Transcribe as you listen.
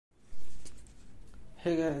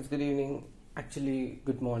Hey guys, good evening. Actually,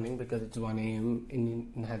 good morning because it's 1 a.m.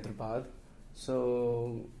 in Hyderabad.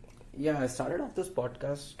 So, yeah, I started off this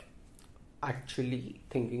podcast actually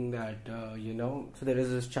thinking that, so there is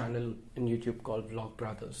this channel in YouTube called Vlog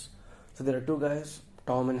Brothers. So, there are two guys,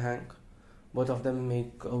 Tom and Hank. Both of them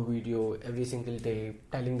make a video every single day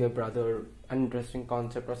telling their brother an interesting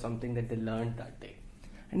concept or something that they learned that day.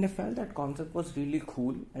 And I felt that concept was really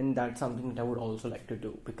cool, and that's something that I would also like to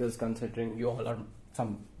do because considering you all are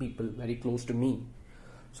some people very close to me.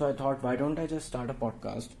 So I thought, why don't I just start a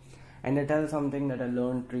podcast and I tell something that I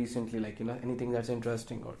learned recently, anything that's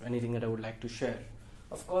interesting or anything that I would like to share.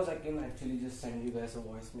 Of course, I can actually just send you guys a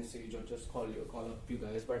voice message or just call up you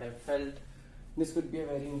guys, but I felt this could be a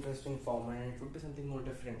very interesting format and it would be something more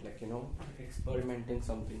different, experimenting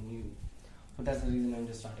something new. So that's the reason I'm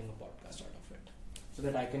just starting a podcast out of it. So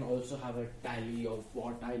that I can also have a tally of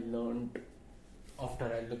what I learned after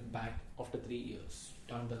I look back after 3 years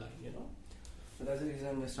down the line. So that's the reason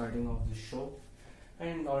I'm just starting off this show.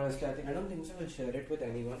 And honestly, I don't think so I'll share it with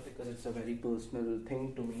anyone because it's a very personal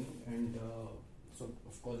thing to me. And so,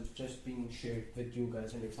 of course, it's just being shared with you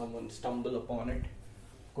guys. And if someone stumble upon it,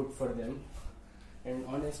 good for them. And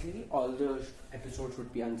honestly, all the episodes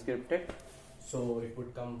would be unscripted. So it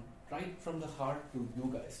would come right from the heart to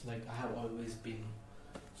you guys, like I have always been.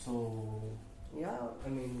 So yeah,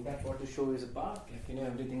 that's what the show is about.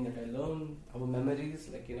 Everything that I learned, our memories.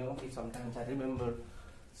 If sometimes I remember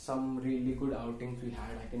some really good outings we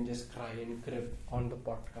had, I can just cry and crib on the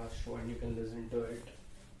podcast show, and you can listen to it.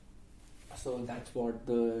 So that's what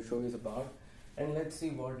the show is about, and let's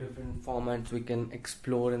see what different formats we can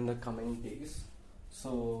explore in the coming days.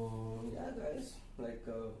 So yeah, guys,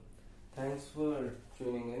 thanks for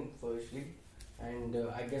tuning in, firstly. And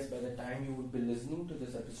I guess by the time you would be listening to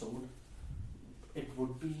this episode, it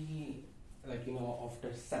would be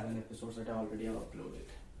after 7 episodes that I already have uploaded.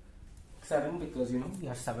 7 because we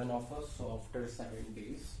are 7 of us, so after 7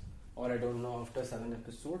 days, or I don't know, after 7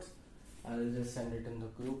 episodes, I'll just send it in the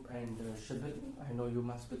group. And Shibil, I know you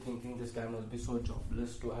must be thinking this guy must be so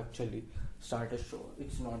jobless to actually start a show.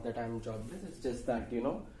 It's not that I'm jobless, it's just that,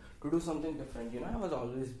 to do something different. I was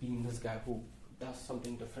always being this guy who does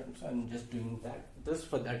something different, so I'm just doing this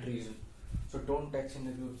for that reason. So don't text in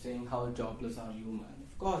the group saying how jobless are you, man.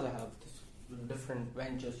 Of course I have this different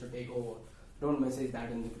ventures to take over. Don't message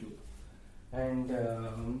that in the group. And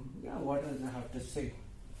what else I have to say?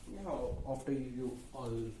 After you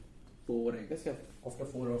all 4, I guess, after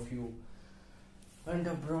 4 of you went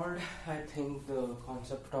abroad, I think the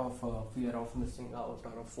concept of fear of missing out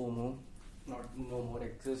or a FOMO no more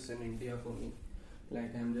exists in India for me.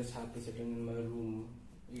 I'm just happy sitting in my room,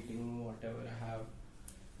 eating whatever I have,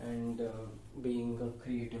 and being a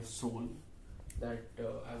creative soul that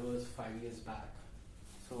I was 5 years back.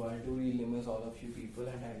 So I do really miss all of you people,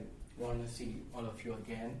 and I want to see all of you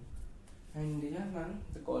again. And yeah, man,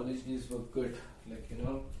 the college days were good.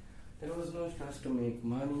 There was no stress to make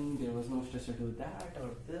money, there was no stress to do that or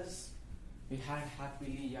this. We had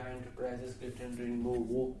Happily, Enterprises, Glitter Rainbow,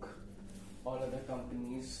 Woke, all other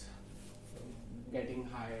companies getting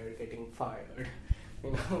hired, getting fired.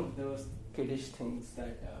 Those kiddish things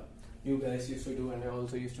that you guys used to do, and I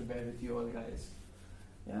also used to bear with you all guys.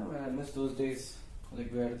 Yeah, man, I miss those days,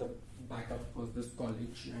 where the backup was this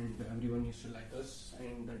college and everyone used to like us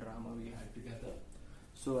and the drama we had together.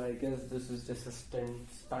 So I guess this is just a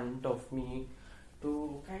stunt of me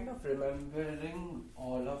to kind of remembering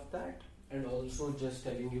all of that, and also just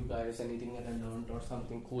telling you guys anything that I learned or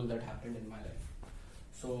something cool that happened in my life.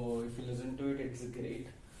 So if you listen to it, it's great.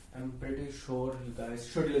 I'm pretty sure you guys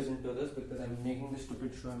should listen to this because I'm making this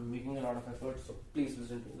stupid show. I'm making a lot of effort, so please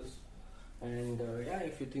listen to this. And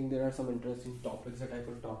if you think there are some interesting topics that I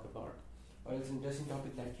could talk about, or it's an interesting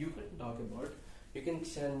topic that you can talk about, you can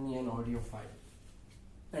send me an audio file,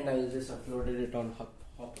 and I'll just upload it on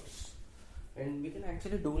Hoppers. And we can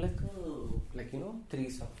actually do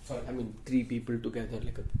threesome. Sorry, 3 people together,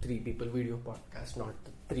 like a 3 people video podcast, not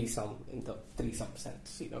the threesome in the threesome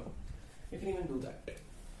sense. You can even do that.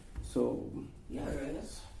 So yeah,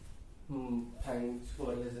 guys, thanks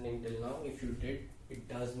for listening till now. If you did, it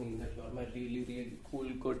does mean that you are my really, really cool,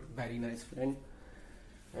 good, very nice friend.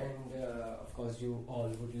 And of course, you all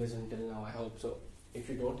would listen till now. I hope so. If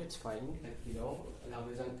you don't, it's fine.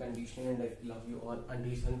 Love is unconditional, and I love you all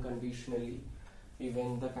unconditionally.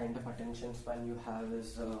 Even the kind of attention span you have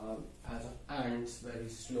is as ants, very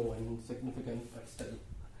slow and insignificant, but still,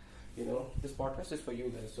 this podcast is for you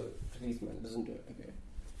guys. So please, man, listen to it, okay?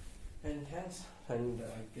 And thanks. And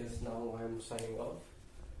I guess now I'm signing off.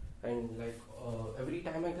 And every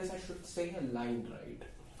time, I guess I should say a line, right?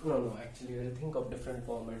 No, actually, we'll think of different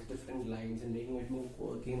formats, different lines, and making it more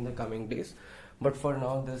quirky in the coming days. But for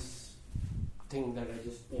now, this thing that I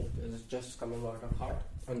just spoke is just coming out of heart,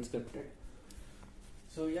 unscripted.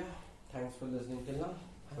 So, yeah, thanks for listening till now.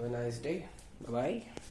 Have a nice day. Bye bye.